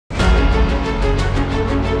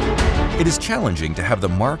It is challenging to have the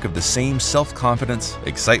mark of the same self-confidence,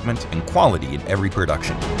 excitement, and quality in every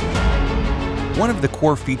production. One of the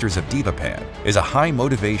core features of DIVAPAN is a high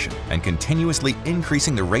motivation and continuously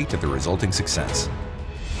increasing the rate of the resulting success.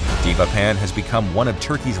 DIVAPAN has become one of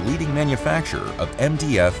Turkey's leading manufacturer of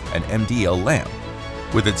MDF and MDF Lam,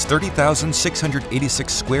 with its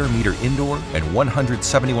 30,686 square meter indoor and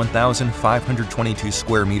 171,522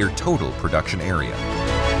 square meter total production area.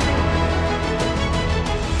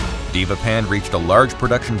 DIVAPAN reached a large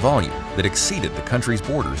production volume that exceeded the country's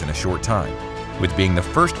borders in a short time, with being the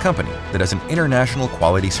first company that has an international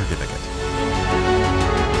quality certificate.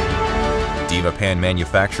 DIVAPAN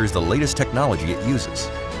manufactures the latest technology it uses.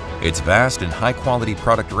 Its vast and high-quality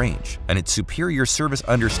product range and its superior service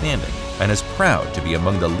understanding, and is proud to be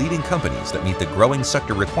among the leading companies that meet the growing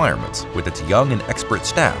sector requirements with its young and expert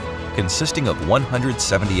staff consisting of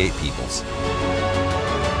 178 peoples.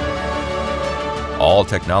 All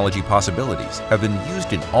technology possibilities have been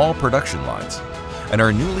used in all production lines, and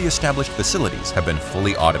our newly established facilities have been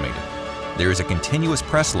fully automated. There is a continuous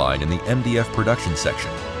press line in the MDF production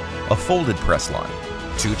section, a folded press line,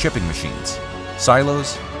 2 chipping machines,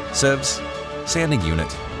 silos, sieves, sanding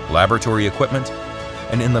unit, laboratory equipment,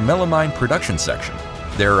 and in the melamine production section,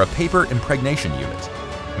 there are a paper impregnation unit,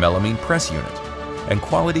 melamine press unit, and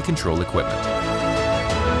quality control equipment.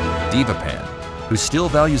 DIVAPAN, who still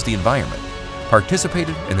values the environment,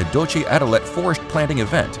 participated in the Doce Adalet forest planting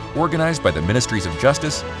event organized by the Ministries of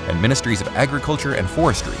Justice and Ministries of Agriculture and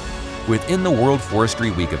Forestry within the World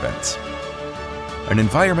Forestry Week events. An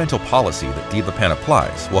environmental policy that DIVAPAN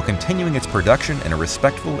applies while continuing its production in a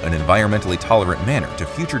respectful and environmentally tolerant manner to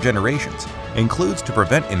future generations includes to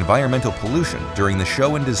prevent environmental pollution during the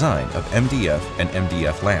show and design of MDF and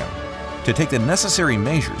MDF Lam, to take the necessary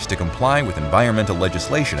measures to comply with environmental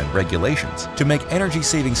legislation and regulations, to make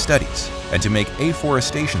energy-saving studies, and to make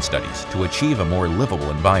afforestation studies to achieve a more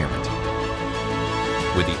livable environment.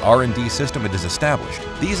 With the R&D system it has established,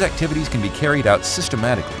 these activities can be carried out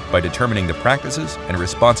systematically by determining the practices and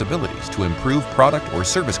responsibilities to improve product or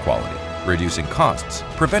service quality, reducing costs,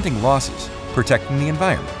 preventing losses, protecting the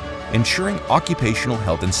environment, ensuring occupational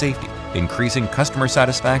health and safety, increasing customer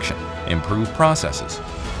satisfaction, improve processes,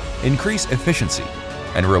 increase efficiency,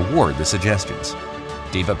 and reward the suggestions.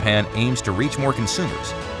 DIVAPAN aims to reach more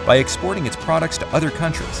consumers by exporting its products to other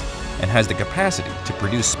countries and has the capacity to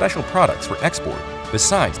produce special products for export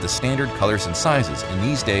besides the standard colors and sizes in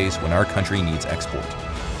these days when our country needs export.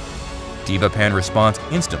 DIVAPAN responds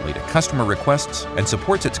instantly to customer requests and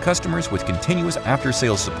supports its customers with continuous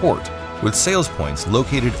after-sales support, with sales points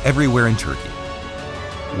located everywhere in Turkey.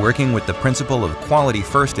 Working with the principle of quality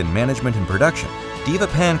first in management and production,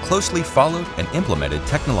 DIVAPAN closely followed and implemented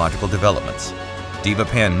technological developments.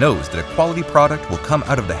 DIVAPAN knows that a quality product will come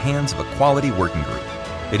out of the hands of a quality working group.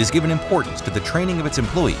 It has given importance to the training of its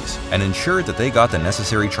employees and ensured that they got the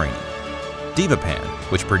necessary training. DIVAPAN,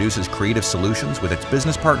 which produces creative solutions with its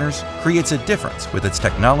business partners, creates a difference with its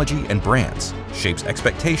technology and brands, shapes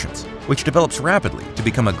expectations, which develops rapidly to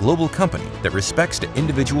become a global company that respects the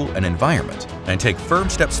individual and environment, and take firm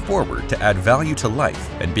steps forward to add value to life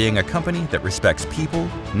and being a company that respects people,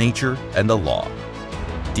 nature, and the law.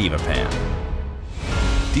 DIVAPAN.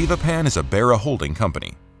 DIVAPAN is a Bara holding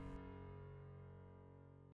company.